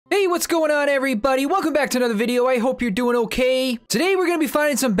what's going on, everybody? Welcome back to another video. I hope you're doing okay. Today we're going to be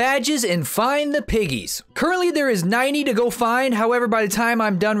finding some badges and find the piggies. Currently there is 90 to go find. However, by the time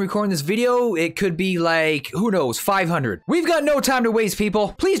I'm done recording this video, it could be like, who knows, 500. We've got no time to waste,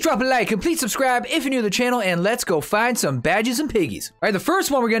 people. Please drop a like and please subscribe if you're new to the channel, and let's go find some badges and piggies. All right, the first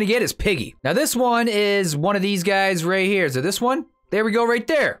one we're going to get is Piggy. Now this one is one of these guys right here. Is it this one? There we go, right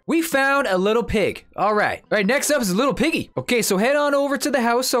there. We found a little pig. All right. All right, next up is a little piggy. Okay, so head on over to the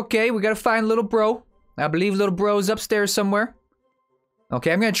house. Okay, we gotta find little bro. I believe little bro's upstairs somewhere.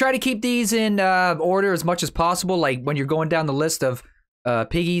 Okay, I'm gonna try to keep these in order as much as possible, like when you're going down the list of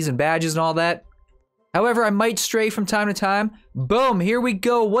piggies and badges and all that. However, I might stray from time to time. Boom, here we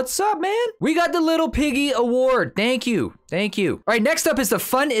go. What's up, man? We got the Little Piggy Award. Thank you. Thank you. All right, next up is the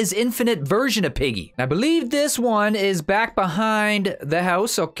Fun is Infinite version of Piggy. I believe this one is back behind the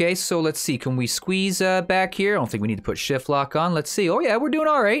house. Okay, so let's see. Can we squeeze back here? I don't think we need to put shift lock on. Let's see. Oh, yeah, we're doing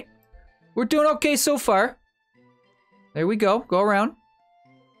all right. We're doing okay so far. There we go. Go around.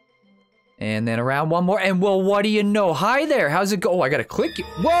 And then around one more. And, well, what do you know? Hi there. How's it go? Oh, I got to click you.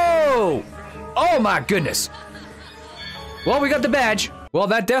 Whoa! Oh my goodness. Well, we got the badge. Well,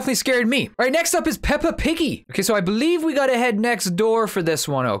 that definitely scared me. All right, next up is Piggy. Okay, so I believe we gotta head next door for this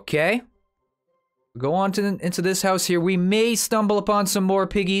one, okay? Go on to into this house here. We may stumble upon some more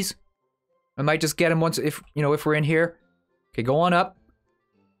piggies. I might just get them once, if we're in here. Okay, go on up.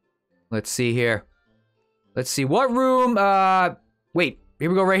 Let's see here. Let's see, what room, wait, here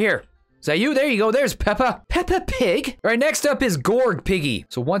we go right here. Is that you? There you go. There's Pepa. Peppa Pig. All right, next up is Gorg Piggy.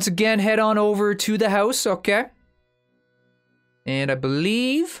 So once again, head on over to the house, okay? And I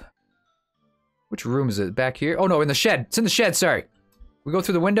believe... which room is it? Back here? Oh, no, in the shed. It's in the shed, sorry. We go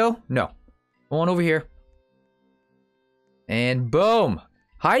through the window? No. Go on over here. And boom.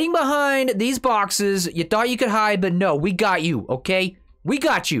 Hiding behind these boxes. You thought you could hide, but no, we got you, okay? We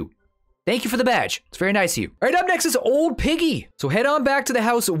got you. Thank you for the badge. It's very nice of you. All right, up next is Old Piggy. So head on back to the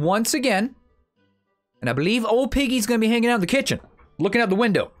house once again. And I believe Old Piggy's gonna be hanging out in the kitchen, looking out the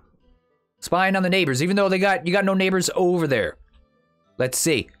window, spying on the neighbors, even though you got no neighbors over there. Let's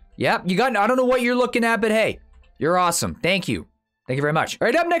see. Yep, I don't know what you're looking at, but hey, you're awesome. Thank you. Thank you very much. All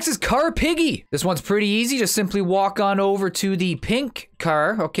right, up next is Car Piggy. This one's pretty easy. Just simply walk on over to the pink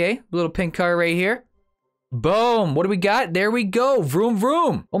car, okay? Little pink car right here. Boom, what do we got? There we go, vroom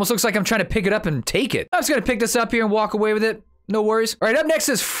vroom. Almost looks like I'm trying to pick it up and take it. I'm just gonna pick this up here and walk away with it. No worries. All right, up next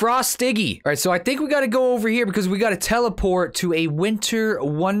is Frostiggi. All right, so I think we gotta go over here because we gotta teleport to a winter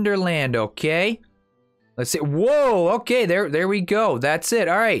wonderland, okay? Let's see, whoa, okay, there we go. That's it,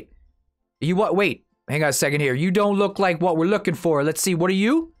 all right. You what, wait, hang on a second here. You don't look like what we're looking for. Let's see, what are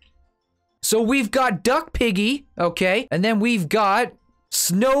you? So we've got Duck Piggy, okay? And then we've got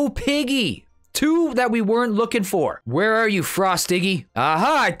Snowpiggi. Two that we weren't looking for. Where are you, Frostiggi?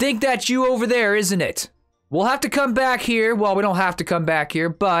 Aha, I think that's you over there, isn't it? We'll have to come back here. Well, we don't have to come back here,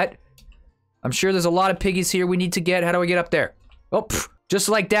 but I'm sure there's a lot of piggies here we need to get. How do I get up there? Oh, pff, just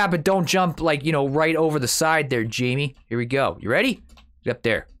like that, but don't jump like, right over the side there, Jamie. Here we go. You ready? Get up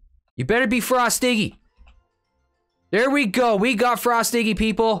there. You better be Frostiggi. There we go. We got Frostiggi,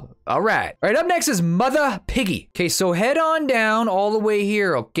 people. All right. All right, up next is Motha Piggy. Okay, so head on down all the way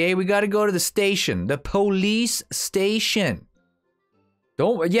here, okay? We got to go to the station, the police station.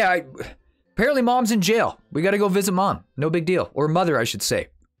 Apparently mom's in jail. We got to go visit mom. No big deal. Or mother, I should say.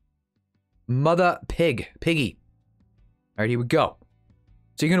 Motha Piggy. All right, here we go.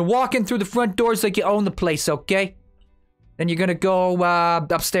 So you're going to walk in through the front doors like you own the place, okay? Then you're going to go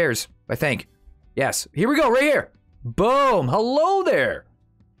upstairs, I think. Yes. Here we go, right here. Boom! Hello there!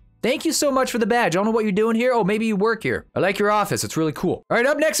 Thank you so much for the badge. I don't know what you're doing here. Oh, maybe you work here. I like your office. It's really cool. All right,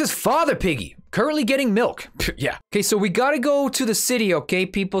 up next is Father Piggy. Currently getting milk. Yeah. Okay, so we gotta go to the city, okay,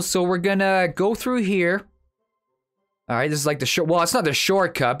 people? So we're gonna go through here. All right, this is like the well, it's not the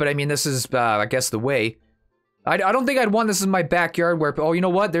shortcut, but I mean, this is, I guess, the way. I don't think I'd want this in my backyard where, oh, you know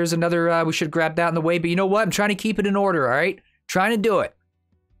what? There's another, we should grab that in the way, but you know what? I'm trying to keep it in order, all right? Trying to do it.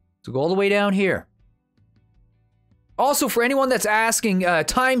 So go all the way down here. Also, for anyone that's asking,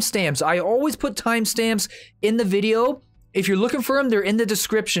 timestamps, I always put timestamps in the video. If you're looking for them, they're in the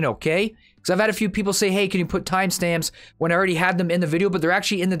description, okay? Because I've had a few people say, hey, can you put timestamps when I already had them in the video, but they're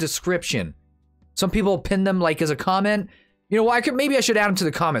actually in the description. Some people pin them, like, as a comment. You know what, maybe I should add them to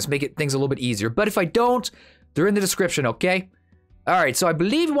the comments, make things a little bit easier. But if I don't, they're in the description, okay? All right, so I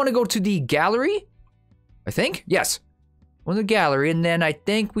believe you want to go to the gallery, I think? Yes. On the gallery, and then I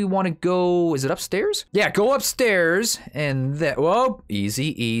think we want to go, is it upstairs? Yeah, go upstairs, and then, whoa, easy.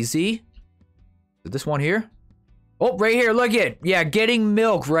 Is it this one here? Oh, right here, look it. Yeah, getting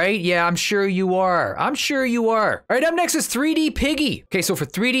milk, right? Yeah, I'm sure you are. I'm sure you are. All right, up next is 3D Piggy. Okay, so for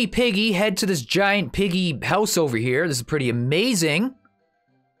 3D Piggy, head to this giant piggy house over here. This is pretty amazing.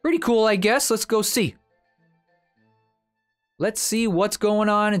 Pretty cool, I guess. Let's go see. Let's see what's going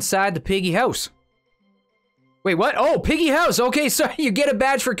on inside the piggy house. Wait, what? Oh, piggy house. Okay, sorry, you get a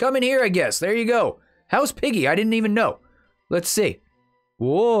badge for coming here, I guess. There you go. House Piggy, I didn't even know. Let's see.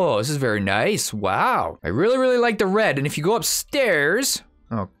 Whoa, this is very nice. Wow. I really, really like the red. And if you go upstairs,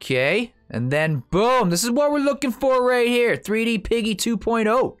 okay, and then boom, this is what we're looking for right here. 3D Piggy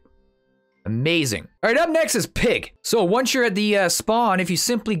 2.0. Amazing. All right, up next is Pig. So once you're at the spawn, if you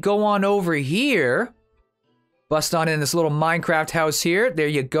simply go on over here, bust on in this little Minecraft house here. There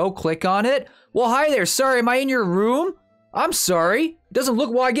you go, click on it. Well, hi there. Sorry, am I in your room? I'm sorry. Doesn't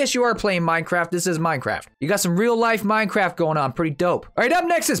look, well, I guess you are playing Minecraft. This is Minecraft. You got some real life Minecraft going on. Pretty dope. All right, up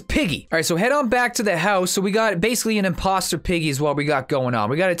next is Piggy. All right, so head on back to the house. So we got basically an imposter Piggy is what we got going on.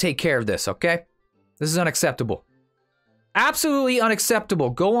 We got to take care of this, okay? This is unacceptable. Absolutely unacceptable.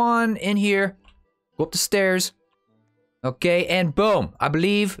 Go on in here. Go up the stairs. Okay, and boom. I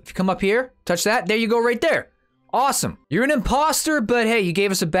believe if you come up here, touch that. There you go right there. Awesome. You're an imposter, but hey, you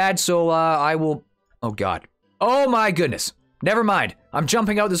gave us a badge, so I will... Oh, God. Oh, my goodness. Never mind. I'm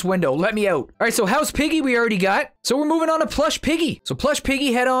jumping out this window. Let me out. All right, so House Piggy we already got. So we're moving on to Plush Piggy. So Plush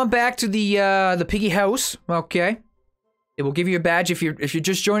Piggy, head on back to the piggy house. Okay. It will give you a badge if you're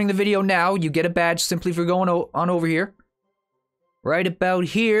just joining the video now. You get a badge simply for going on over here. Right about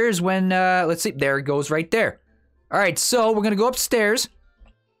here is when, let's see. There it goes right there. All right, so we're going to go upstairs.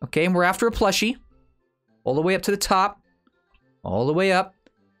 Okay, and we're after a plushie. All the way up to the top. All the way up.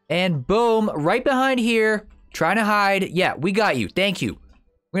 And boom, right behind here. Trying to hide. Yeah, we got you. Thank you.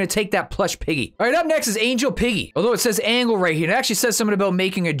 We're going to take that Plush Piggy. All right, up next is Angel Piggy. Although it says angle right here. It actually says something about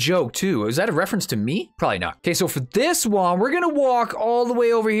making a joke, too. Is that a reference to me? Probably not. Okay, so for this one, we're going to walk all the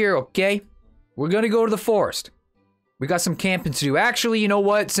way over here, okay? We're going to go to the forest. We got some camping to do. Actually, you know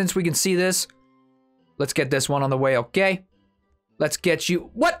what? Since we can see this, let's get this one on the way, okay? Let's get you...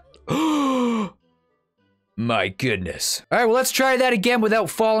 What? My goodness. All right, well, let's try that again without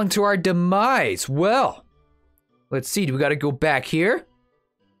falling to our demise. Well... Let's see, do we gotta go back here?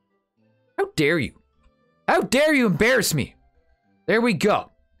 How dare you? How dare you embarrass me? There we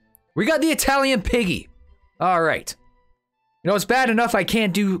go. We got the Italian Piggy. All right. You know, it's bad enough I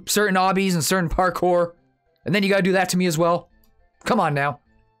can't do certain obbies and certain parkour. And then you gotta do that to me as well. Come on now.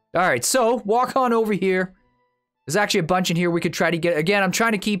 All right, so walk on over here. There's actually a bunch in here we could try to get. Again, I'm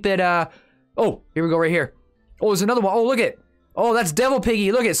trying to keep it, oh, here we go right here. Oh, there's another one. Oh, look it. Oh, that's Devil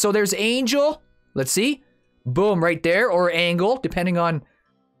Piggy. Look it. So there's Angel. Let's see. Boom, right there, or angle, depending on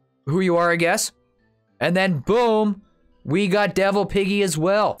who you are, I guess. And then, boom, we got Devil Piggy as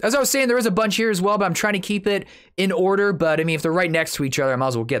well. As I was saying, there is a bunch here as well, but I'm trying to keep it in order. But, I mean, if they're right next to each other, I might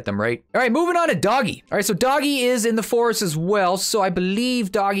as well get them, right? All right, moving on to Doggy. All right, so Doggy is in the forest as well, so I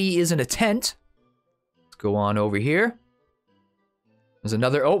believe Doggy is in a tent. Let's go on over here. There's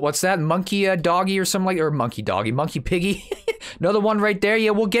another, oh, what's that? Monkey Doggy or something like, or Monkey Doggy, Monkey Piggy. Another one right there.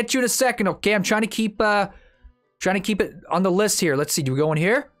 Yeah, we'll get you in a second, okay? I'm trying to keep it on the list here. Let's see, do we go in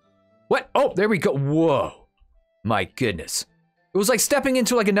here? What? Oh, there we go. Whoa. My goodness. It was like stepping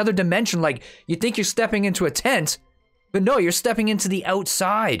into like another dimension. Like, you think you're stepping into a tent, but no, you're stepping into the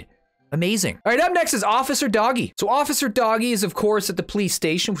outside. Amazing. All right, up next is Officer Doggy. So Officer Doggy is, of course, at the police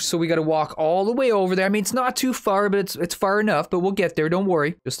station, so we got to walk all the way over there. I mean, it's not too far, but it's far enough, but we'll get there. Don't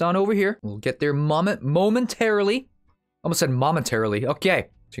worry. Just on over here. We'll get there momentarily. Almost said momentarily. Okay.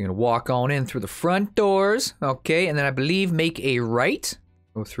 So you're going to walk on in through the front doors. Okay, and then I believe make a right.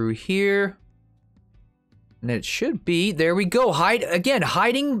 Go through here. And it should be, there we go. Hide, again,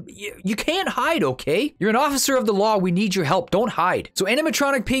 hiding, you can't hide, okay? You're an officer of the law, we need your help, don't hide. So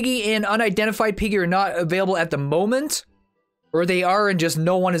animatronic Piggy and unidentified Piggy are not available at the moment. Or they are and just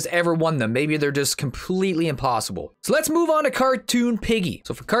no one has ever won them. Maybe they're just completely impossible. So let's move on to Cartoon Piggy.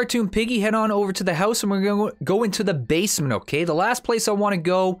 So for Cartoon Piggy, head on over to the house and we're gonna go into the basement, okay? The last place I wanna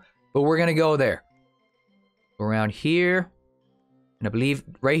go, but we're gonna go there. Go around here. And I believe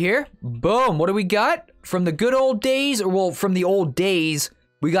right here, boom, what do we got? From the good old days, or well, from the old days,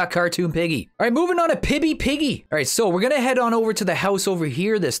 we got Cartoon Piggy. All right, moving on to Piggy. All right, so we're gonna head on over to the house over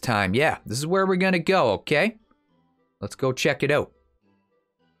here this time. Yeah, this is where we're gonna go, okay? Let's go check it out.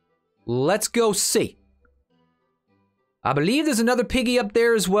 Let's go see. I believe there's another Piggy up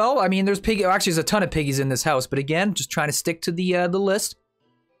there as well. I mean, there's Piggy, actually there's a ton of Piggies in this house, but again, just trying to stick to the list.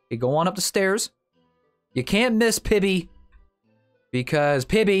 Okay, go on up the stairs. You can't miss Pibby. Because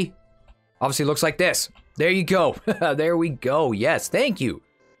Pibby obviously looks like this. There you go. There we go. Yes, thank you.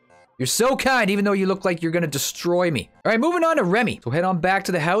 You're so kind, even though you look like you're gonna destroy me. All right, moving on to Remi. So head on back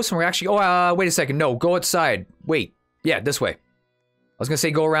to the house, and we're actually... Oh, wait a second. No, go outside. Wait. Yeah, this way. I was gonna say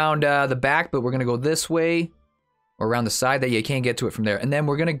go around the back, but we're gonna go this way. Or around the side that you can't get to it from there. And then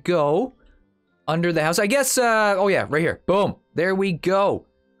we're gonna go under the house. I guess, oh yeah, right here. Boom. There we go.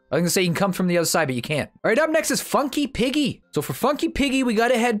 I was gonna say you can come from the other side, but you can't. All right, up next is Funky Piggy. So for Funky Piggy, we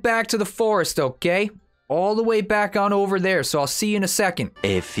gotta head back to the forest, okay? All the way back on over there, so I'll see you in a second.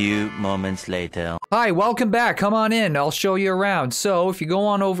 A few moments later. Hi, welcome back. Come on in. I'll show you around. So if you go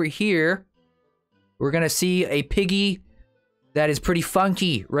on over here, we're gonna see a piggy that is pretty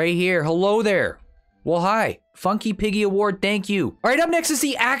funky right here. Hello there. Well, hi. Funky Piggy Award, thank you. All right, up next is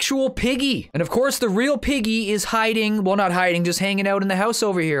the actual piggy. And of course, the real piggy is hiding, well, not hiding, just hanging out in the house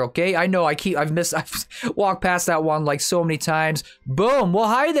over here, okay? I know, I've walked past that one like so many times. Boom, well,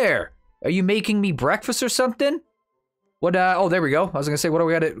 hi there. Are you making me breakfast or something? What, oh, there we go. I was gonna say, what do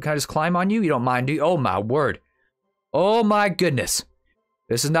we gotta, can I just climb on you? You don't mind, do you? Oh, my word. Oh, my goodness.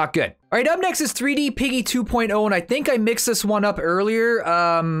 This is not good. All right, up next is 3D Piggy 2.0, and I think I mixed this one up earlier.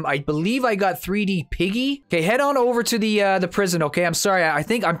 I believe I got 3D Piggy. Okay, head on over to the prison, okay? I'm sorry,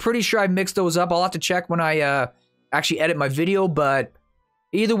 I'm pretty sure I mixed those up. I'll have to check when I actually edit my video, but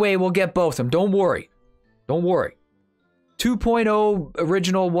either way, we'll get both of them. Don't worry. Don't worry. 2.0,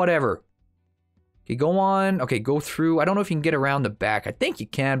 original, whatever. Okay, go on. Okay, go through. I don't know if you can get around the back. I think you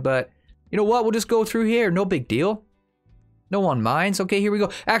can, but you know what? We'll just go through here. No big deal. No one minds. Okay, here we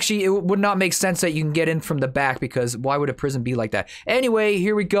go. Actually, it would not make sense that you can get in from the back because why would a prison be like that? Anyway,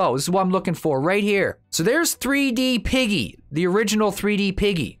 here we go. This is what I'm looking for right here. So there's 3D Piggy, the original 3D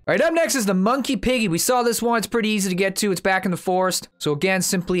Piggy. All right, up next is the Monke Piggy. We saw this one. It's pretty easy to get to. It's back in the forest. So again,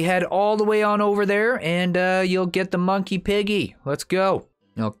 simply head all the way on over there and you'll get the Monke Piggy. Let's go.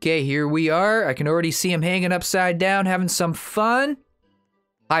 Okay, here we are. I can already see him hanging upside down, having some fun.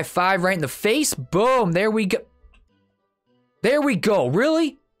 High five right in the face. Boom, there we go. There we go.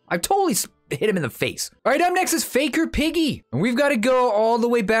 Really? I totally hit him in the face. All right, up next is Faker Piggy. And we've got to go all the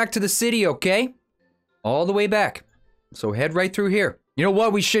way back to the city, okay? All the way back. So head right through here. You know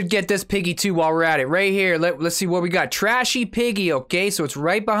what? We should get this piggy too while we're at it. Right here. Let's see what we got. Trashy Piggy, okay? So it's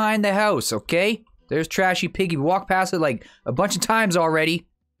right behind the house, okay? There's Trashy Piggy. We walked past it like a bunch of times already.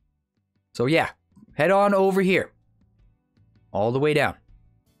 So yeah, head on over here. All the way down.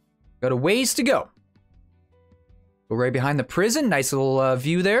 Got a ways to go. Go right behind the prison. Nice little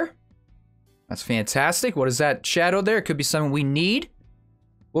view there. That's fantastic. What is that shadow there? It could be something we need.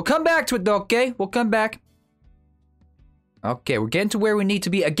 We'll come back to it though, okay? We'll come back. Okay, we're getting to where we need to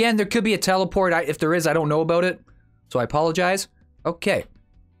be. Again, there could be a teleport. If there is, I don't know about it. So I apologize. Okay.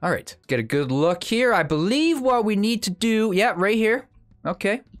 All right. Get a good look here. I believe what we need to do... Yeah, right here.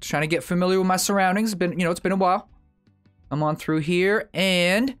 Okay. Just trying to get familiar with my surroundings. It's been a while. I'm on through here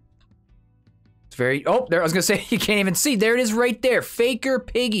and... It's very... Oh, there, I was gonna say, you can't even see. There it is right there. Faker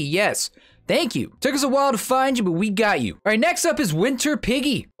Piggy, yes. Thank you. Took us a while to find you, but we got you. All right, next up is Winter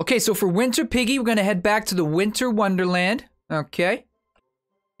Piggy. Okay, so for Winter Piggy, we're gonna head back to the Winter Wonderland. Okay.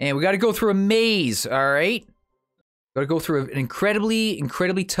 And we gotta go through a maze, all right? Gotta go through an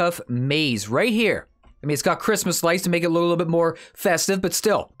incredibly tough maze right here. I mean, it's got Christmas lights to make it look a little bit more festive, but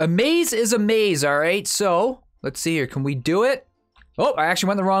still. A maze is a maze, all right? So, let's see here. Can we do it? Oh, I actually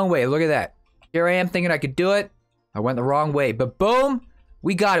went the wrong way. Look at that. Here I am thinking I could do it. I went the wrong way, but boom,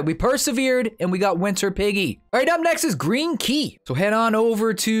 we got it. We persevered and we got Winter Piggy. All right, up next is Green Key. So head on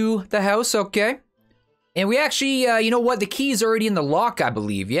over to the house, okay? And we actually, you know what? The key is already in the lock, I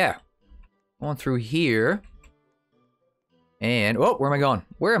believe. Yeah. Going through here. And, oh, where am I going?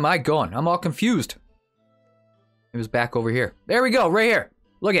 Where am I going? I'm all confused. It was back over here. There we go, right here.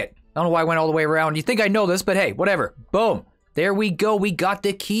 Look at it. I don't know why I went all the way around. You think I know this, but hey, whatever. Boom. There we go. We got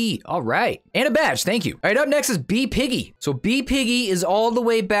the key. All right. And a badge. Thank you. All right, up next is B Piggy. So B Piggy is all the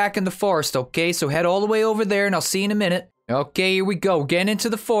way back in the forest, okay? So head all the way over there and I'll see you in a minute. Okay, here we go. Getting into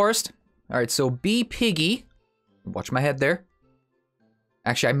the forest. All right, so B Piggy. Watch my head there.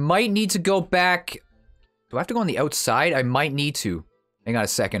 Actually, I might need to go back. Do I have to go on the outside? I might need to. Hang on a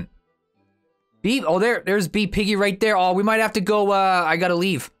second. B, oh, there's B Piggy right there. Oh, we might have to go, I gotta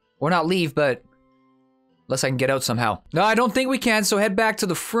leave. Or not leave, but unless I can get out somehow. No, I don't think we can, so head back to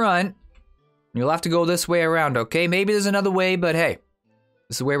the front. You'll have to go this way around, okay? Maybe there's another way, but hey.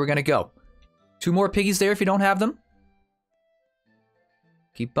 This is the way we're gonna go. 2 more piggies there if you don't have them.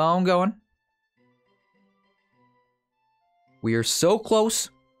 Keep on going. We are so close.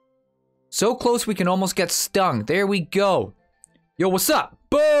 So close we can almost get stung. There we go. Yo, what's up?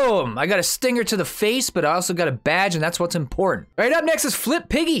 Boom! I got a stinger to the face, but I also got a badge, and that's what's important. All right, up next is Flip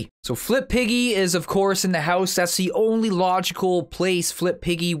Piggy. So Flip Piggy is, of course, in the house. That's the only logical place Flip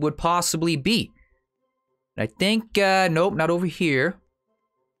Piggy would possibly be. I think, nope, not over here.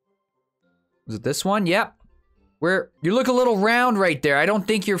 Is it this one? Yep. You look a little round right there. I don't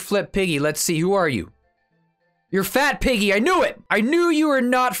think you're Flip Piggy. Let's see, who are you? You're Fat Piggy. I knew it. I knew you were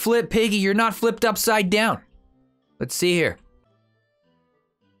not Flip Piggy. You're not flipped upside down. Let's see here.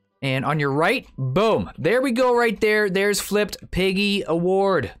 And on your right, boom. There we go right there. There's Flipped Piggy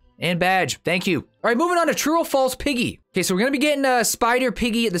Award and badge. Thank you. All right, moving on to True or False Piggy. Okay, so we're going to be getting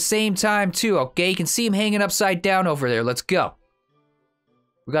Spider-Piggi at the same time too, okay? You can see him hanging upside down over there. Let's go.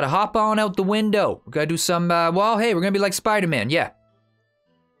 We got to hop on out the window. We got to do some, well, hey, we're going to be like Spider-Man, yeah.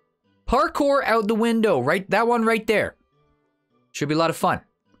 Parkour out the window, right? That one right there. Should be a lot of fun.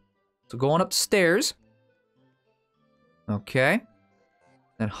 So going up the stairs. Okay.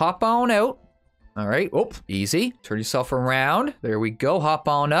 And hop on out. All right. Oh, easy. Turn yourself around. There we go. Hop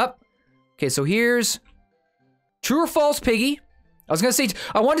on up. Okay, so here's True or False Piggy. I was going to say,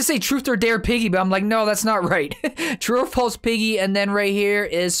 I wanted to say Truth or Dare Piggy, but I'm like, no, that's not right. True or False Piggy, and then right here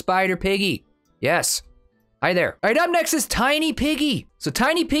is Spider-Piggi. Yes. Hi there. All right, up next is Tiny Piggy. So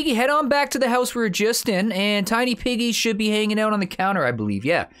Tiny Piggy, head on back to the house we were just in, and Tiny Piggy should be hanging out on the counter, I believe.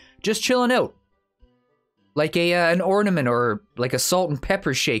 Yeah, just chilling out. Like an ornament or like a salt and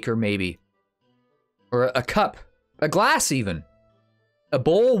pepper shaker maybe. Or a cup. A glass even. A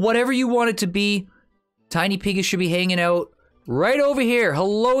bowl, whatever you want it to be. Tiny Piggy should be hanging out right over here.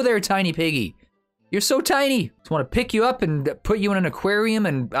 Hello there, Tiny Piggy. You're so tiny. Just want to pick you up and put you in an aquarium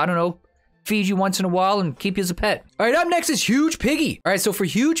and, I don't know, feed you once in a while and keep you as a pet. All right, up next is Huge Piggy. All right, so for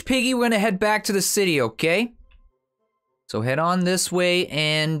Huge Piggy, we're going to head back to the city, okay? So head on this way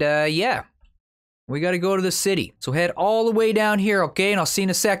and, yeah. We gotta go to the city. So head all the way down here, okay? And I'll see you in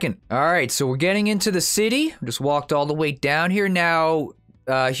a second. All right, so we're getting into the city. Just walked all the way down here. Now,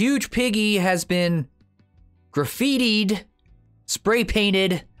 Huge Piggy has been graffitied, spray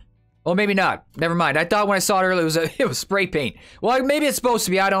painted. Oh, maybe not. Never mind. I thought when I saw it earlier it was spray paint. Well, maybe it's supposed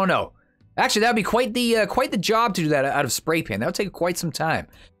to be. I don't know. Actually, that'd be quite the job to do that out of spray paint. That would take quite some time.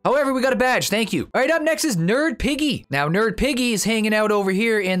 However, we got a badge. Thank you. All right, up next is Nerd Piggy. Now, Nerd Piggy is hanging out over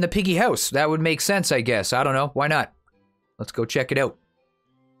here in the Piggy house. That would make sense, I guess. I don't know. Why not? Let's go check it out.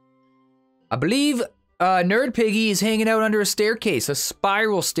 I believe Nerd Piggy is hanging out under a staircase, a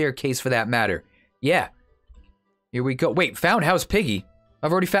spiral staircase for that matter. Yeah. Here we go. Wait, found House Piggy.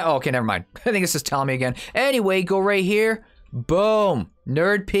 I've already found. Oh, okay, never mind. I think it's just telling me again. Anyway, go right here. Boom.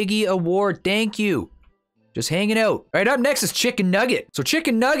 Nerd Piggy Award. Thank you. Just hanging out. All right, up next is Chicken Nugget. So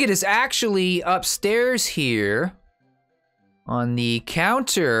Chicken Nugget is actually upstairs here on the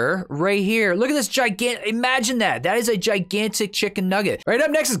counter right here. Look at this gigantic, imagine that. That is a gigantic chicken nugget. All right,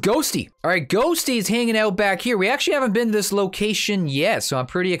 up next is Ghosti. All right, Ghosti is hanging out back here. We actually haven't been to this location yet, so I'm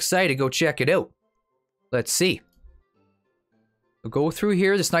pretty excited to go check it out. Let's see. We'll go through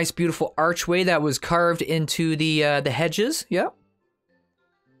here, this nice beautiful archway that was carved into the hedges. Yep.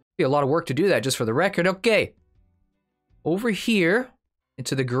 Be a lot of work to do that, just for the record. Okay. Over here,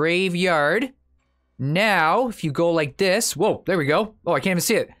 into the graveyard. Now, if you go like this, whoa, there we go. Oh, I can't even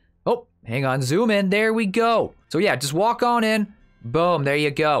see it. Oh, hang on, zoom in, there we go. So yeah, just walk on in. Boom, there you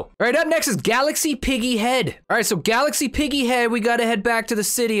go. All right, up next is Galaxy Piggy Head. All right, so Galaxy Piggy Head, we gotta head back to the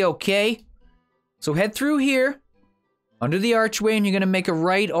city, okay? So head through here, under the archway, and you're gonna make a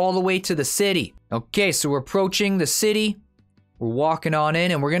right all the way to the city. Okay, so we're approaching the city. We're walking on in,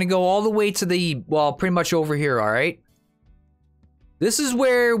 and we're gonna go all the way to the, well, pretty much over here, all right? This is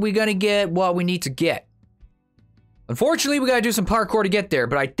where we're gonna get what we need to get. Unfortunately, we gotta do some parkour to get there,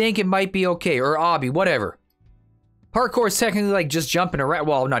 but I think it might be okay, or obby, whatever. Parkour is technically like just jumping around,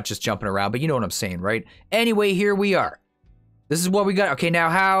 well, not just jumping around, but you know what I'm saying, right? Anyway, here we are. This is what we got. Okay, now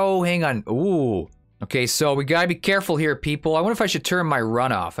how, hang on, ooh. Okay, so we gotta be careful here, people. I wonder if I should turn my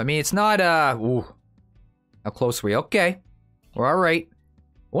run off. I mean, it's not, ooh. How close are we? Okay. We're all right. I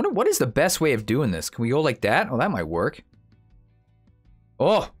wonder what is the best way of doing this. Can we go like that? Oh, that might work.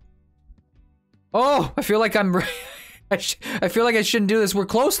 Oh. Oh, I feel like I'm, I feel like I shouldn't do this. We're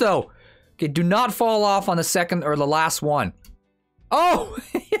close though. Okay, do not fall off on the second or the last one. Oh,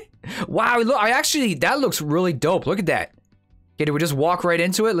 wow, look, that looks really dope. Look at that. Okay, do we just walk right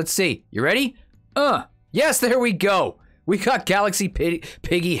into it? Let's see. You ready? Yes, there we go. We got Galaxy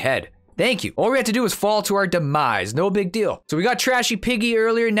Piggy Head. Thank you. All we had to do was fall to our demise. No big deal. So we got Trashy Piggy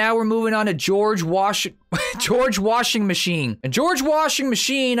earlier. Now we're moving on to George Washing Machine. And George Washing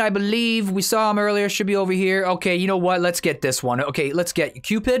Machine, I believe we saw him earlier. Should be over here. Okay, you know what? Let's get this one. Okay, let's get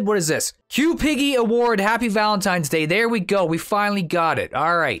Cupid. What is this? Piggy Award. Happy Valentine's Day. There we go. We finally got it.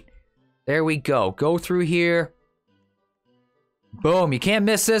 All right. There we go. Go through here. Boom, you can't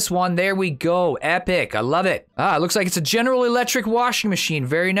miss this one. There we go. Epic. I love it. Ah, it looks like it's a General Electric washing machine.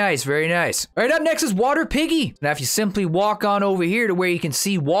 Very nice, very nice. All right, up next is Water Piggy. Now, if you simply walk on over here to where you can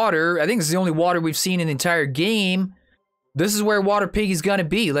see water, I think this is the only water we've seen in the entire game. This is where Water Piggy's gonna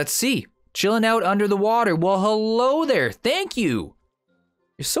be. Let's see. Chilling out under the water. Well, hello there. Thank you.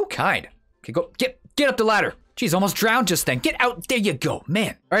 You're so kind. Okay, go. Get up the ladder. Jeez, almost drowned just then. Get out. There you go,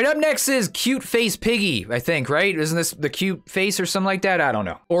 man. All right, up next is Cute Face Piggy, I think, right? Isn't this the cute face or something like that? I don't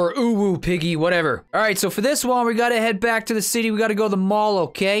know. Or Ooh Piggy, whatever. All right, so for this one, we gotta head back to the city. We gotta go to the mall,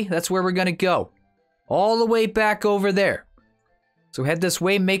 okay? That's where we're gonna go. All the way back over there. So head this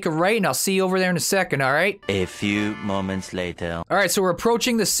way, make a right, and I'll see you over there in a second, all right? A few moments later. All right, so we're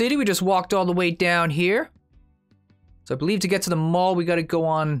approaching the city. We just walked all the way down here. So I believe to get to the mall, we gotta go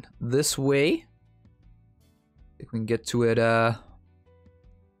on this way. If we can get to it,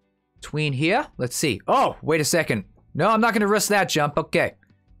 between here. Let's see. Oh, wait a second. No, I'm not going to risk that jump. Okay.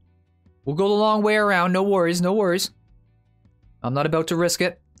 We'll go the long way around. No worries, no worries. I'm not about to risk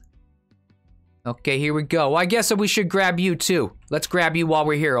it. Okay, here we go. Well, I guess we should grab you, too. Let's grab you while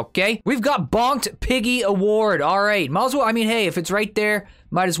we're here, okay? We've got Bonked Piggy Award. All right. Might as well. I mean, hey, if it's right there,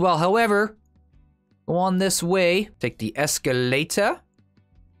 might as well. However, go on this way. Take the escalator.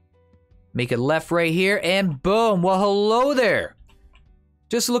 Make it left right here, and boom. Well, hello there.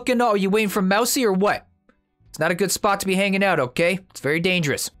 Just looking, are you waiting for Mousy or what? It's not a good spot to be hanging out, okay? It's very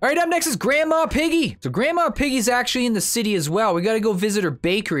dangerous. All right, up next is Grandma Piggy. So Grandma Piggy's actually in the city as well. We gotta go visit her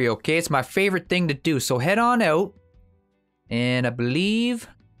bakery, okay? It's my favorite thing to do. So head on out. And I believe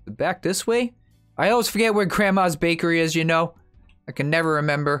back this way. I always forget where Grandma's bakery is, you know? I can never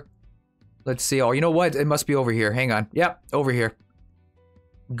remember. Let's see. Oh, you know what? It must be over here. Hang on. Yep, over here.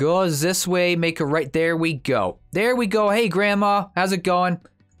 Goes this way, make a right. There we go. There we go. Hey, Grandma. How's it going?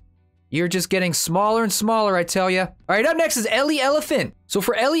 You're just getting smaller and smaller, I tell ya. All right, up next is Ellie Elephant. So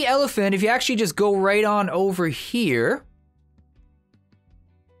for Ellie Elephant, if you actually just go right on over here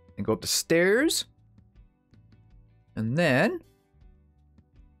and go up the stairs, and then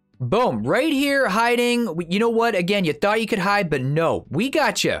boom, right here hiding. You know what? Again, you thought you could hide, but no, we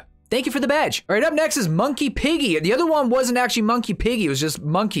got you. Thank you for the badge. All right, up next is Monke Piggy. The other one wasn't actually Monke Piggy, it was just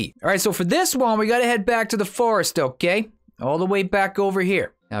Monkey. All right, so for this one, we gotta head back to the forest, okay? All the way back over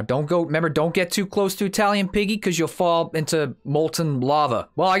here. Now, remember, don't get too close to Italian Piggy because you'll fall into molten lava.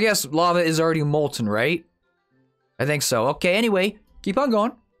 Well, I guess lava is already molten, right? I think so. Okay, anyway, keep on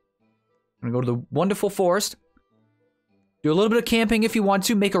going. I'm gonna go to the wonderful forest. Do a little bit of camping if you want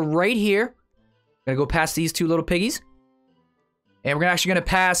to. Make a right here. Gonna go past these two little piggies. And we're actually gonna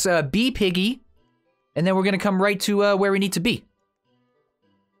pass B Piggy. And then we're gonna come right to where we need to be.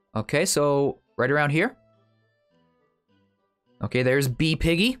 Okay, so right around here. Okay, there's B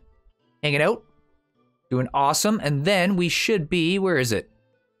Piggy. Hanging out. Doing awesome. And then we should be, where is it?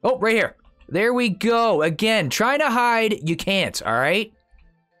 Oh, right here. There we go. Again, trying to hide, you can't, alright?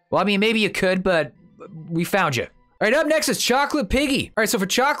 Well, I mean, maybe you could, but we found you. Alright, up next is Chocolate Piggy. Alright, so for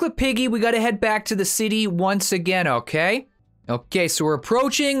Chocolate Piggy, we gotta head back to the city once again, okay? Okay, so we're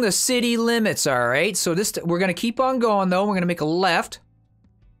approaching the city limits, alright? So we're gonna keep on going, though. We're gonna make a left.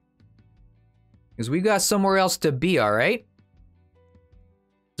 Because we've got somewhere else to be, alright?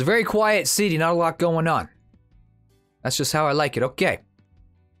 It's a very quiet city, not a lot going on. That's just how I like it, okay.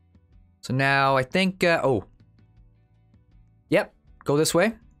 So now, I think, oh. Yep, go this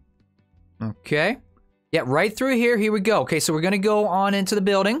way. Okay. Yeah, right through here, here we go. Okay, so we're gonna go on into the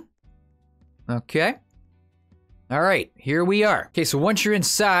building. Okay. Alright, here we are. Okay, so once you're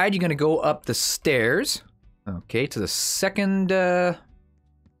inside, you're gonna go up the stairs. Okay, to the second,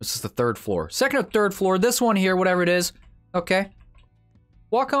 this is the third floor. Second or third floor, this one here, whatever it is. Okay.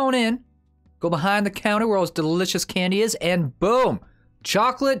 Walk on in. Go behind the counter where all this delicious candy is, and boom!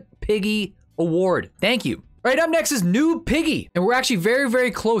 Chocolate Piggy Award. Thank you. All right, up next is New Piggy. And we're actually very,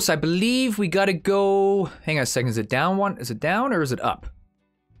 very close. I believe we gotta go... Hang on a second, is it down one? Is it down or is it up?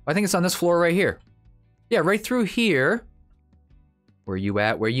 I think it's on this floor right here. Yeah, right through here. Where you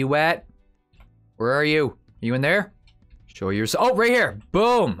at? Where you at? Where are you? Are you in there? Show yourself. Oh, right here.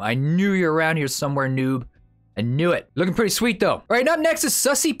 Boom. I knew you were around here somewhere, noob. I knew it. Looking pretty sweet, though. All right, up next is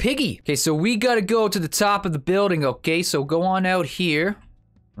Sussy Piggy. Okay, so we gotta go to the top of the building, okay? So go on out here.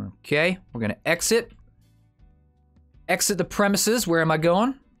 Okay, we're gonna exit. Exit the premises. Where am I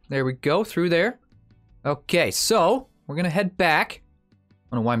going? There we go, through there. Okay, so we're gonna head back.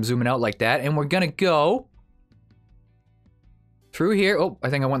 I don't know why I'm zooming out like that. And we're gonna go through here. Oh, I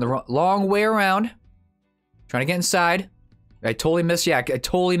think I went the long way around. Trying to get inside. I totally missed, yeah, I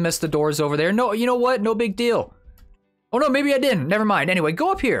totally missed the doors over there. No, you know what? No big deal. Oh no, maybe I didn't. Never mind. Anyway,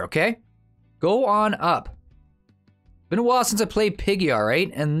 go up here, okay? Go on up. Been a while since I played Piggy,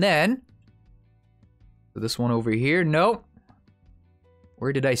 alright? And then... So this one over here. Nope.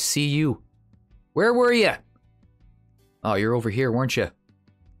 Where did I see you? Where were you? Oh, you're over here, weren't you?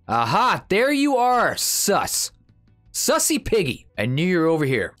 Aha! There you are! Sus. Sussy Piggy. I knew you were over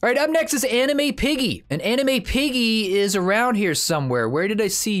here. Alright, up next is Anime Piggy. And Anime Piggy is around here somewhere. Where did I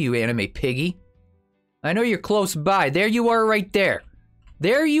see you, Anime Piggy? I know you're close by. There you are right there.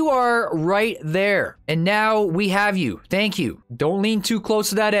 There you are right there. And now we have you. Thank you. Don't lean too close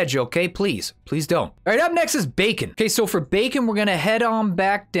to that edge, okay? Please. Please don't. All right, up next is Bacon. Okay, so for Bacon, we're going to head on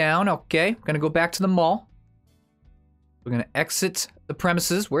back down, okay? We're going to go back to the mall. We're going to exit the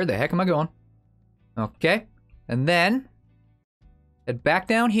premises. Where the heck am I going? Okay. And then head back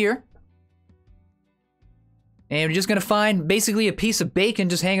down here. And we're just going to find basically a piece of bacon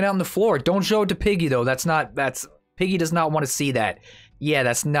just hanging out on the floor. Don't show it to Piggy, though. Piggy does not want to see that. Yeah,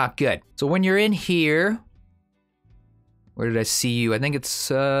 that's not good. So when you're in here, where did I see you? I think it's,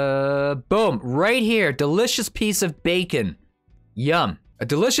 boom, right here. Delicious piece of bacon. Yum. A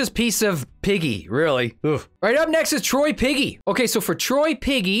delicious piece of Piggy, really. Ugh. Right, up next is Troy Piggy. Okay, so for Troy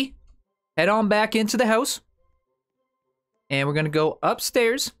Piggy, head on back into the house. And we're going to go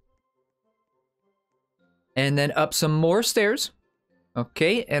upstairs. And then up some more stairs.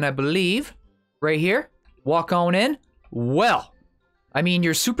 Okay, and I believe right here, walk on in. Well, I mean,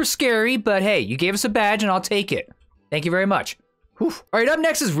 you're super scary, but hey, you gave us a badge and I'll take it. Thank you very much. Whew. All right, up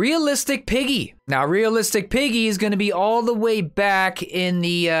next is Realistic Piggy. Now, Realistic Piggy is going to be all the way back in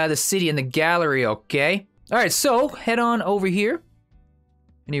the city, in the gallery, okay? All right, so head on over here.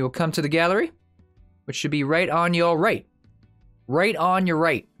 And you will come to the gallery, which should be right on your right. Right on your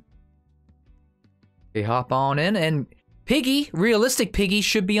right. Okay, hop on in, and Piggy, Realistic Piggy,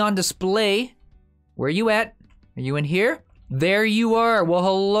 should be on display. Where are you at? Are you in here? There you are. Well,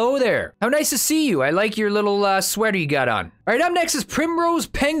 hello there. How nice to see you. I like your little sweater you got on. All right, up next is Primrose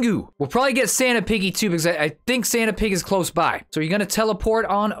Pengu. We'll probably get Santa Piggy too, because I think Santa Pig is close by. So you're going to teleport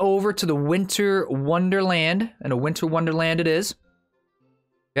on over to the Winter Wonderland, and a Winter Wonderland it is.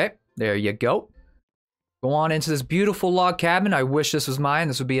 Okay, there you go. Go on into this beautiful log cabin. I wish this was mine.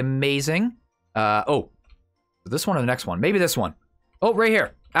 This would be amazing. Oh, this one or the next one? Maybe this one. Oh, right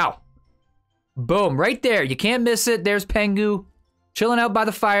here. Ow. Boom, right there. You can't miss it. There's Pengu, chilling out by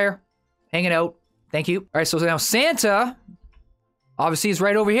the fire, hanging out. Thank you. All right, so now Santa, obviously, is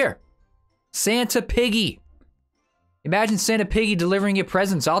right over here. Santa Piggy. Imagine Santa Piggy delivering you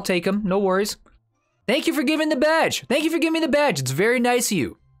presents. I'll take them. No worries. Thank you for giving the badge. Thank you for giving me the badge. It's very nice of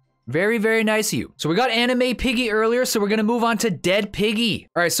you. Very, very nice of you. So we got Anime Piggy earlier, so we're going to move on to Dead Piggy.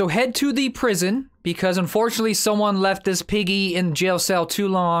 All right, so head to the prison, because unfortunately someone left this piggy in the jail cell too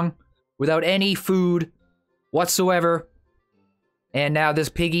long without any food whatsoever. And now this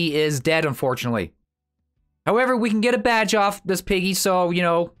piggy is dead, unfortunately. However, we can get a badge off this piggy, so, you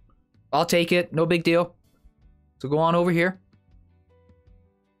know, I'll take it. No big deal. So go on over here.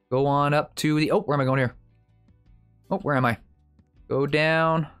 Go on up to the... Oh, where am I going here? Oh, where am I? Go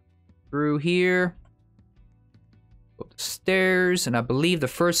down... through here, go up the stairs, and I believe the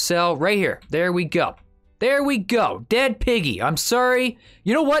first cell right here. There we go. There we go. Dead Piggy. I'm sorry.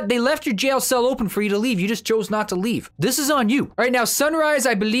 You know what? They left your jail cell open for you to leave. You just chose not to leave. This is on you. All right, now Sunrise,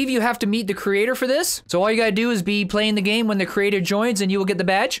 I believe you have to meet the creator for this. So all you gotta do is be playing the game when the creator joins and you will get the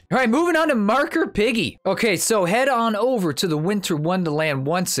badge. All right, moving on to Marker Piggy. Okay, so head on over to the Winter Wonderland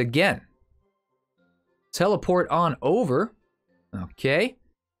once again. Teleport on over. Okay.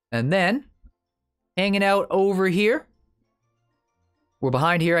 And then, hanging out over here. We're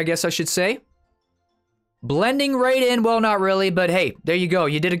behind here, I guess I should say. Blending right in. Well, not really, but hey, there you go.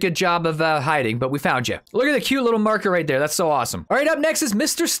 You did a good job of hiding, but we found you. Look at the cute little marker right there. That's so awesome. All right, up next is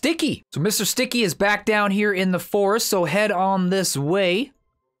Mr. Sticky. So Mr. Sticky is back down here in the forest, so head on this way,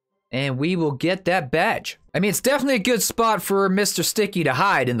 and we will get that badge. I mean, it's definitely a good spot for Mr. Sticky to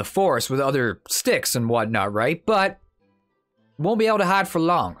hide in the forest with other sticks and whatnot, right? But won't be able to hide for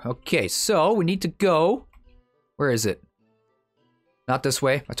long. Okay, so we need to go. Where is it? Not this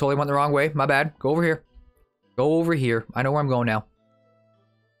way. I totally went the wrong way. My bad. Go over here. Go over here. I know where I'm going now.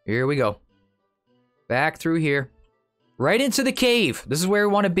 Here we go. Back through here. Right into the cave. This is where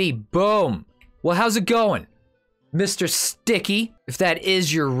we want to be. Boom. Well, how's it going, Mr. Sticky? If that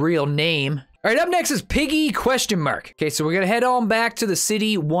is your real name. All right, up next is Piggy question mark. Okay, so we're gonna head on back to the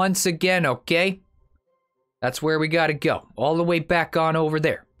city once again, okay? That's where we gotta go. All the way back on over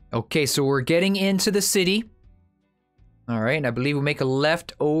there. Okay, so we're getting into the city. All right, and I believe we'll make a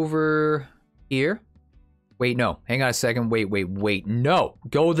left over here. Wait, no. Hang on a second. Wait. No.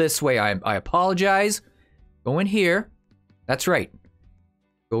 Go this way. I apologize. Go in here. That's right.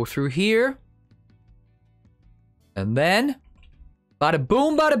 Go through here. And then, bada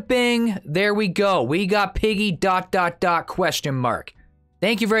boom, bada bing. There we go. We got Piggy ... question mark.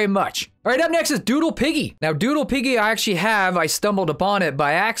 Thank you very much. All right, up next is Doodle Piggy. Now, Doodle Piggy I stumbled upon it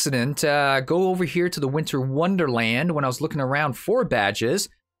by accident. Go over here to the Winter Wonderland when I was looking around for badges.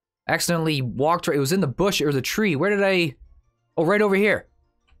 Accidentally walked right, it was in the bush or the tree. Where did I, oh, right over here.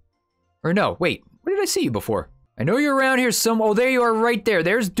 Or no, wait, where did I see you before? I know you're around here some, oh, there you are right there.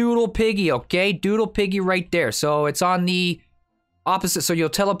 There's Doodle Piggy, okay? Doodle Piggy right there. So it's on the opposite, so you'll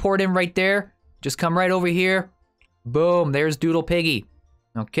teleport in right there. Just come right over here. Boom, there's Doodle Piggy.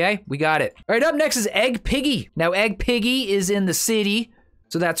 Okay, we got it. All right, up next is Egg Piggy. Now, Egg Piggy is in the city,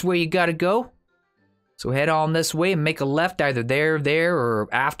 so that's where you gotta go. So head on this way and make a left, either there, or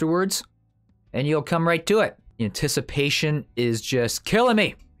afterwards, and you'll come right to it. The anticipation is just killing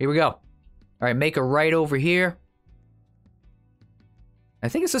me. Here we go. All right, make a right over here. I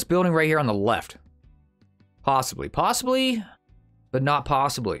think it's this building right here on the left. Possibly, but not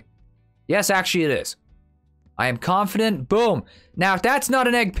possibly. Yes, actually it is. I am confident. Boom. Now, if that's not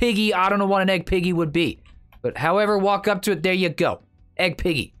an Egg Piggy, I don't know what an Egg Piggy would be. But however, walk up to it, there you go. Egg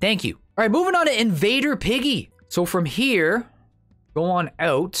Piggy, thank you. All right, moving on to Invader Piggy. So from here, go on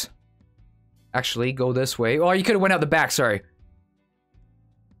out. Actually, go this way. Oh, you could have went out the back, sorry.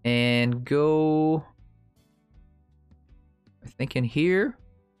 And go, I think in here.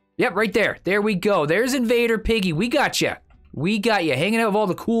 Yep, right there. There we go. There's Invader Piggy. We got you. We got you. Hanging out with all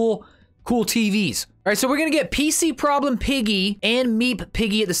the cool TVs. All right, so we're gonna get PC Problem Piggy and Meep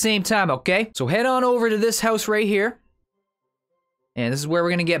Piggy at the same time, okay? So head on over to this house right here. And this is where we're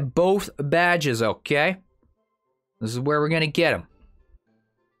gonna get both badges, okay? This is where we're gonna get them.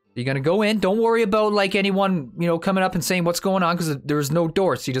 You're gonna go in. Don't worry about like anyone, you know, coming up and saying what's going on because there's no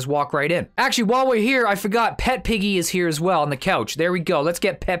door, so you just walk right in. Actually, while we're here, I forgot Pet Piggy is here as well on the couch. There we go. Let's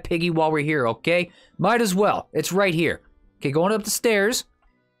get Pet Piggy while we're here, okay? Might as well. It's right here. Okay, going up the stairs.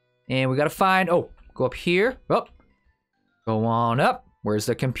 And we gotta find, oh, go up here. Oh, go on up. Where's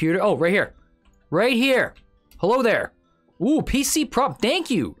the computer? Oh, right here. Right here. Hello there. Ooh, PC prop, thank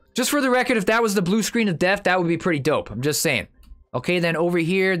you. Just for the record, if that was the blue screen of death, that would be pretty dope. I'm just saying. Okay, then over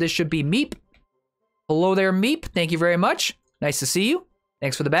here, this should be Meep. Hello there, Meep. Thank you very much. Nice to see you.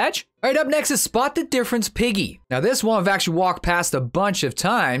 Thanks for the badge. All right, up next is Spot the Difference Piggy. Now, this one I've actually walked past a bunch of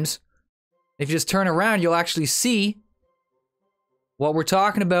times. If you just turn around, you'll actually see what we're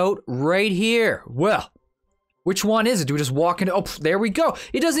talking about right here. Well, which one is it? Do we just walk into, oh, there we go.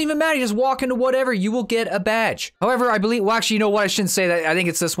 It doesn't even matter, you just walk into whatever, you will get a badge. However, I believe, well actually, you know what, I shouldn't say that, I think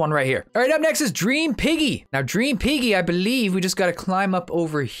it's this one right here. All right, up next is Dream Piggy. Now, Dream Piggy, I believe we just gotta climb up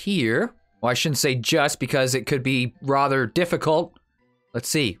over here. Well, I shouldn't say just because it could be rather difficult. Let's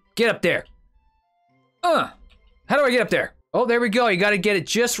see, get up there. How do I get up there? Oh, there we go, you gotta get it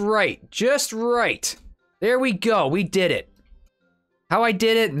just right, just right. There we go, we did it. How I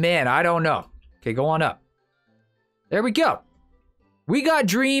did it, man, I don't know. Okay, go on up. There we go. We got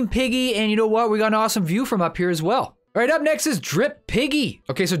Dream Piggy, and you know what? We got an awesome view from up here as well. All right, up next is Drip Piggy.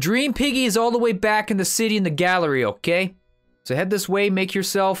 Okay, so Dream Piggy is all the way back in the city in the gallery, okay? So head this way, make your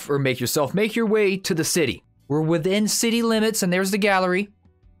way to the city. We're within city limits, and there's the gallery.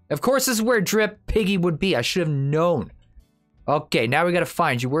 Of course, this is where Drip Piggy would be. I should have known. Okay, now we gotta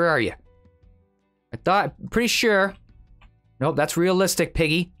find you. Where are you? Pretty sure. Nope, that's realistic,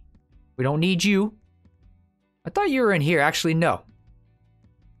 Piggy. We don't need you. I thought you were in here. Actually, no.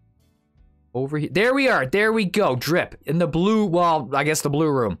 Over here. There we are. There we go. Drip. In the blue, well, I guess the blue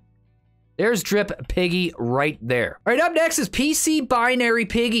room. There's Drip Piggy right there. All right, up next is PC Binary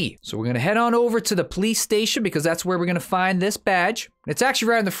Piggy. So we're going to head on over to the police station because that's where we're going to find this badge. It's actually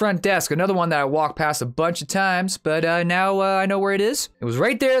right on the front desk. Another one that I walked past a bunch of times, but now I know where it is. It was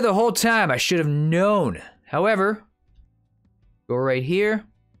right there the whole time. I should have known. However, go right here.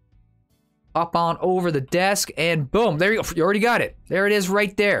 Up on over the desk, and boom, there you go. You already got it. There it is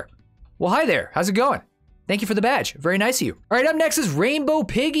right there. Well, hi there. How's it going? Thank you for the badge. Very nice of you. All right, up next is Rainbow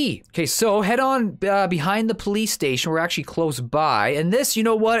Piggy. Okay, so head on behind the police station. We're actually close by. And this, you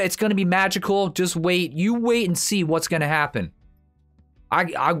know what? It's going to be magical. Just wait. You wait and see what's going to happen.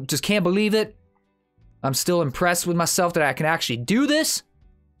 I just can't believe it. I'm still impressed with myself that I can actually do this.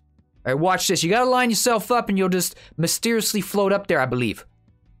 All right, watch this. You got to line yourself up, and you'll just mysteriously float up there, I believe.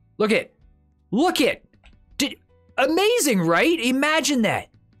 Look it. Look it. Amazing, right? Imagine that.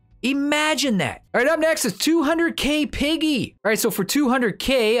 Imagine that. All right, up next is 200K Piggy. All right, so for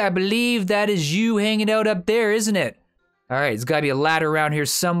 200K, I believe that is you hanging out up there, isn't it? All right, there's gotta be a ladder around here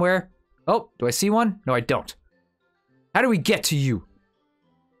somewhere. Oh, do I see one? No, I don't. How do we get to you?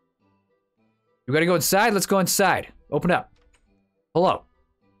 You gotta go inside? Let's go inside. Open up. Hello.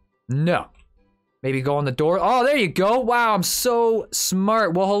 No. Maybe go on the door. Oh, there you go. Wow, I'm so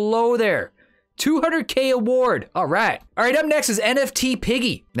smart. Well, hello there. 200K award. All right. All right, up next is NFT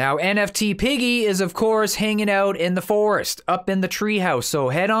Piggy. Now, NFT Piggy is, of course, hanging out in the forest, up in the treehouse. So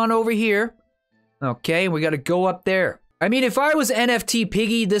head on over here. Okay, we got to go up there. I mean, if I was NFT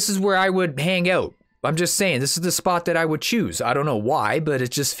Piggy, this is where I would hang out. I'm just saying, this is the spot that I would choose. I don't know why, but it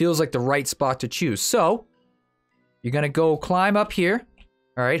just feels like the right spot to choose. So, you're going to go climb up here.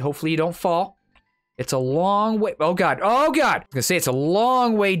 All right, hopefully you don't fall. It's a long way. Oh, God. Oh, God. I was going to say it's a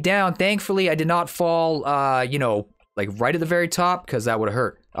long way down. Thankfully, I did not fall, you know, like right at the very top because that would have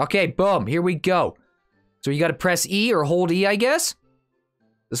hurt. Okay, boom. Here we go. So you got to press E or hold E, I guess.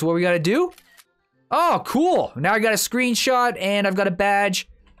 This is what we got to do. Oh, cool. Now I got a screenshot and I've got a badge.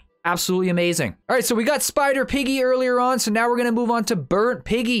 Absolutely amazing. All right, so we got Spider-Piggi earlier on, so now we're going to move on to Burnt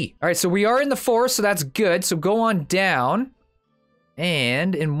Piggy. All right, so we are in the forest, so that's good. So go on down.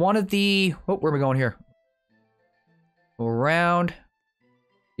 And in one of the... Oh, where are we going here? Go around.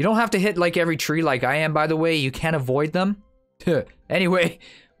 You don't have to hit, like, every tree like I am, by the way. You can avoid them. Anyway,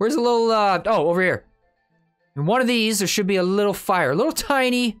 where's a little... Oh, over here. In one of these, there should be a little fire. A little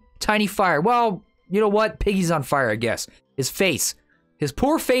tiny, tiny fire. Well, you know what? Piggy's on fire, I guess. His face. His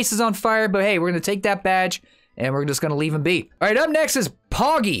poor face is on fire, but hey, we're going to take that badge, and we're just going to leave him be. All right, up next is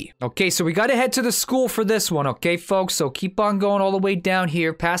Poggy. Okay, so we got to head to the school for this one, okay, folks? So keep on going all the way down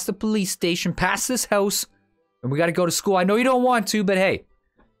here, past the police station, past this house, and we got to go to school. I know you don't want to, but hey,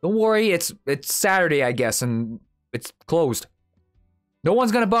 don't worry. It's Saturday, I guess, and it's closed. No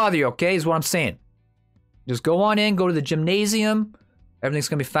one's going to bother you, okay, is what I'm saying. Just go on in, go to the gymnasium. Everything's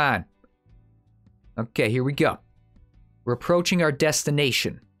going to be fine. Okay, here we go. We're approaching our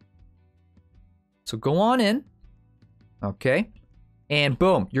destination. So go on in. Okay. And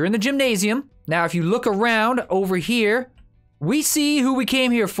boom, you're in the gymnasium. Now, if you look around over here, we see who we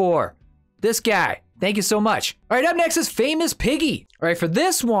came here for. This guy. Thank you so much. All right, up next is Famous Piggy. All right, for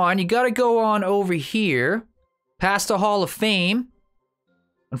this one, you got to go on over here, past the Hall of Fame.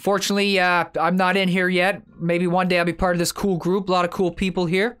 Unfortunately, I'm not in here yet. Maybe one day I'll be part of this cool group. A lot of cool people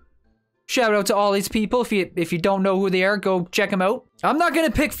here. Shout out to all these people. If you don't know who they are, go check them out. I'm not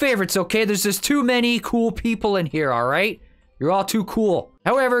gonna pick favorites, okay? There's just too many cool people in here, all right? You're all too cool.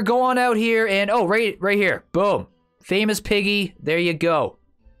 However, go on out here and, oh, right here. Boom. Famous Piggy. There you go.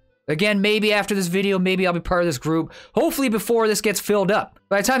 Again, maybe after this video, maybe I'll be part of this group. Hopefully before this gets filled up.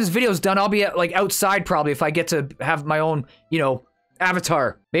 By the time this video's done, I'll be like outside probably if I get to have my own, you know,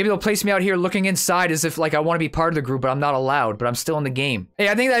 avatar. Maybe they'll place me out here looking inside as if like I want to be part of the group, but I'm not allowed, but I'm still in the game. Hey,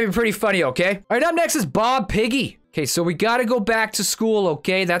 I think that'd be pretty funny, okay? All right, up next is Bob Piggy. Okay, so we got to go back to school,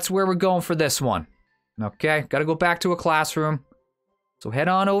 okay? That's where we're going for this one. Okay, got to go back to a classroom. So head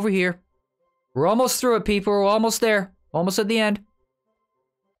on over here. We're almost through it, people. We're almost there. Almost at the end.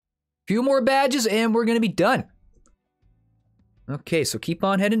 Few more badges and we're going to be done. Okay, so keep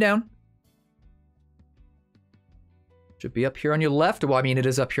on heading down. Should be up here on your left. Well, I mean, it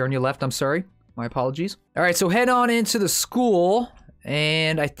is up here on your left. I'm sorry. My apologies. All right, so head on into the school.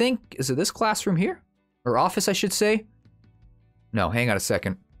 And I think, is it this classroom here? Or office, I should say? No, hang on a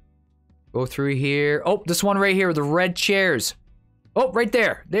second. Go through here. Oh, this one right here with the red chairs. Oh, right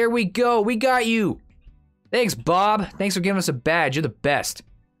there. There we go. We got you. Thanks, Bob. Thanks for giving us a badge. You're the best.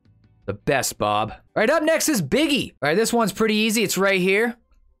 The best, Bob. All right, up next is Biggie. All right, this one's pretty easy. It's right here.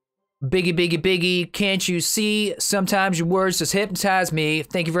 Biggie, Biggie, Biggie, can't you see? Sometimes your words just hypnotize me.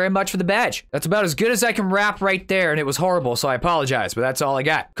 Thank you very much for the badge. That's about as good as I can rap right there, and it was horrible, so I apologize, but that's all I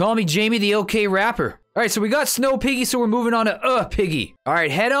got. Call me Jamie the OK Rapper. All right, so we got Snowpiggi, so we're moving on to Piggy. All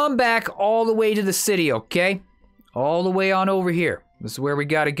right, head on back all the way to the city, okay? All the way on over here. This is where we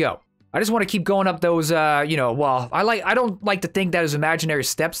gotta go. I just want to keep going up those, you know, well, I don't like to think that there's imaginary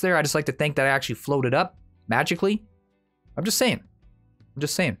steps there. I just like to think that I actually floated up magically. I'm just saying. I'm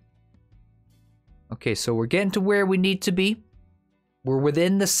just saying. Okay, so we're getting to where we need to be. We're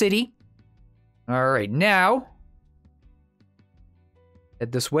within the city. All right, now,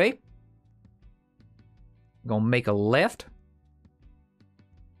 head this way. Gonna make a left.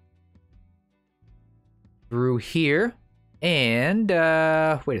 Through here. And,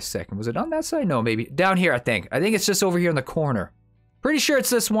 wait a second. Was it on that side? No, maybe. Down here, I think. I think it's just over here in the corner. Pretty sure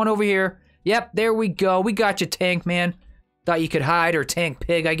it's this one over here. Yep, there we go. We got you, Tank Man. Thought you could hide, or Tank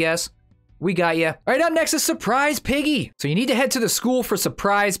Pig, I guess. We got you. All right, up next is Surprise Piggy. So you need to head to the school for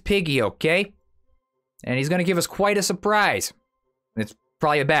Surprise Piggy, okay? And he's gonna give us quite a surprise. It's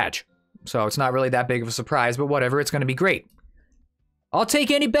probably a badge. So it's not really that big of a surprise, but whatever, it's gonna be great. I'll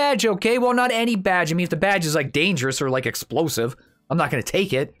take any badge, okay? Well, not any badge. I mean, if the badge is like dangerous or like explosive, I'm not gonna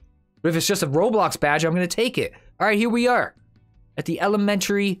take it. But if it's just a Roblox badge, I'm gonna take it. All right, here we are at the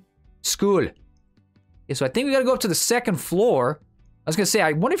elementary school. Okay, so I think we gotta go up to the second floor. I was gonna say,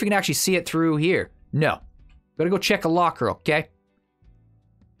 I wonder if you can actually see it through here. No. Gotta go check a locker, okay?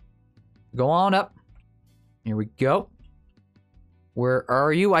 Go on up. Here we go. Where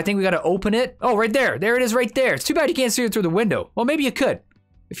are you? I think we gotta open it. Oh, right there. There it is right there. It's too bad you can't see it through the window. Well, maybe you could.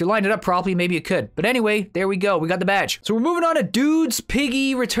 If you lined it up properly, maybe you could. But anyway, there we go. We got the badge. So we're moving on to Dude's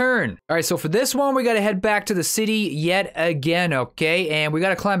Piggy Return. All right, so for this one, we gotta head back to the city yet again, okay? And we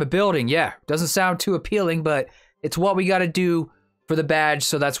gotta climb a building. Yeah, doesn't sound too appealing, but it's what we gotta do for the badge,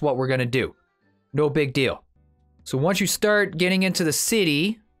 so that's what we're gonna do. No big deal. So once you start getting into the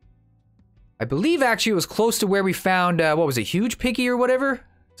city, I believe actually it was close to where we found, what was it, Huge Piggy or whatever?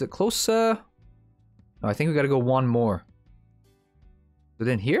 Is it close, No, I think we gotta go one more. Is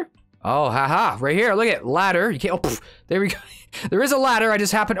it in here? Oh, haha, right here, look at ladder. You can't, oh, pff, there we go. There is a ladder, I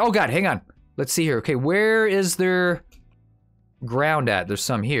just happened, oh god, hang on. Let's see here, okay, where is there ground at? There's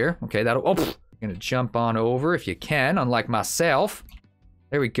some here. Okay, that'll, oh, pff. You're gonna jump on over if you can, unlike myself.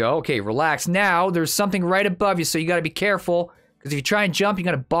 There we go, okay, relax. Now, there's something right above you, so you gotta be careful. Because if you try and jump, you're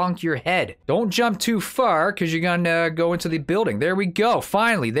gonna bonk your head. Don't jump too far, because you're gonna go into the building. There we go,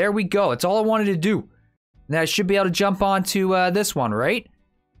 finally, there we go. That's all I wanted to do. Now I should be able to jump onto this one, right?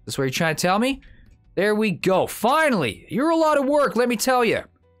 This what you're trying to tell me? There we go, finally! You're a lot of work, let me tell you.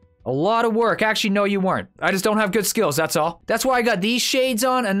 A lot of work. Actually, no, you weren't. I just don't have good skills, that's all. That's why I got these shades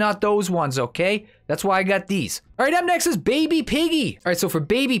on and not those ones, okay? That's why I got these. All right, up next is Baby Piggy. All right, so for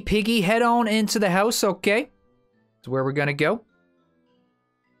Baby Piggy, head on into the house, okay? That's where we're gonna go.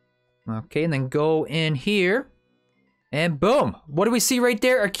 Okay, and then go in here. And boom! What do we see right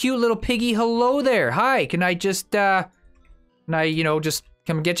there? A cute little piggy. Hello there. Hi, can I just, can I, you know, just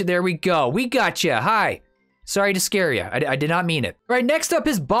come and get you? There we go. We got you. Hi. Sorry to scare you. I did not mean it. All right, next up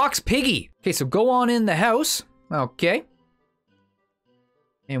is Box Piggy. Okay, so go on in the house. Okay.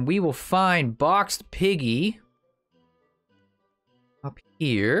 And we will find Boxed Piggy up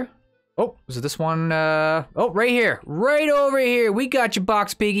here. Oh, is it this one? Oh, right here. Right over here. We got you,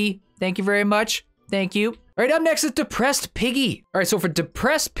 Box Piggy. Thank you very much. Thank you. All right, up next is Depressed Piggy. All right, so for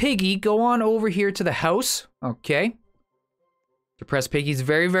Depressed Piggy, go on over here to the house. Okay. Depressed Piggy's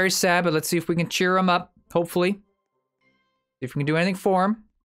very, very sad, but let's see if we can cheer him up, hopefully. See if we can do anything for him.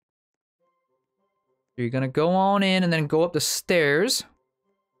 So you're gonna go on in and then go up the stairs.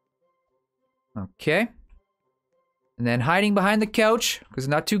 Okay. And then hiding behind the couch, because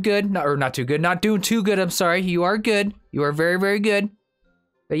not too good, not too good, not doing too good, I'm sorry. You are good. You are very, very good.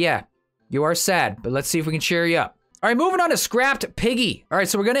 But yeah, you are sad, but let's see if we can cheer you up. All right, moving on to Scrapped Piggy. All right,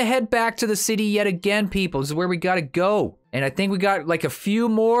 so we're gonna head back to the city yet again, people. This is where we gotta go. And I think we got like a few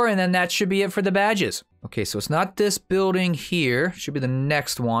more, and then that should be it for the badges. Okay, so it's not this building here. Should be the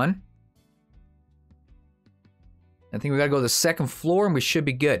next one. I think we gotta go to the second floor, and we should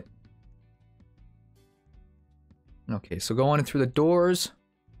be good. Okay, so go on in through the doors.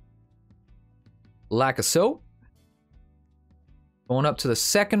 Like a so. Going up to the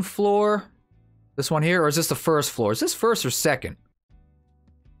second floor. This one here, or is this the first floor? Is this first or second?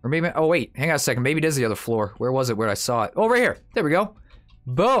 Or maybe, oh wait, hang on a second. Maybe it is the other floor. Where was it where I saw it? Oh, right here. There we go.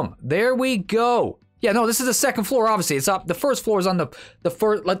 Boom. There we go. Yeah, no, this is the second floor, obviously. It's up. The first floor is on the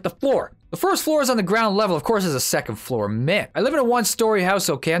floor. The first floor is on the ground level. Of course, there's a second floor. Man, I live in a one-story house,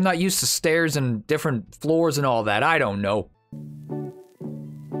 okay? I'm not used to stairs and different floors and all that. I don't know.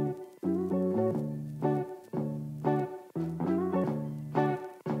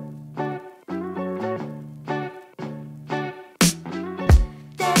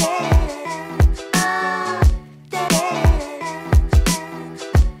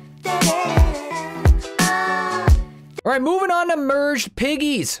 All right, moving on to Merged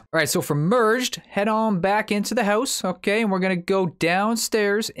Piggies. All right, so for Merged, head on back into the house, okay? And we're gonna go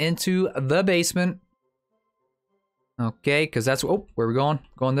downstairs into the basement. Okay, because that's, oh, where we're going?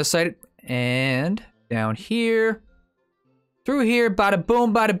 Going this side, and down here. Through here, bada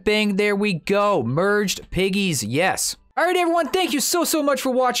boom, bada bing, there we go. Merged Piggies, yes. All right, everyone, thank you so much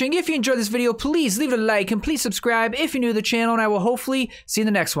for watching. If you enjoyed this video, please leave it a like, and please subscribe if you're new to the channel, and I will hopefully see you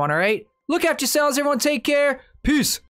in the next one, all right? Look after yourselves, everyone, take care. Peace.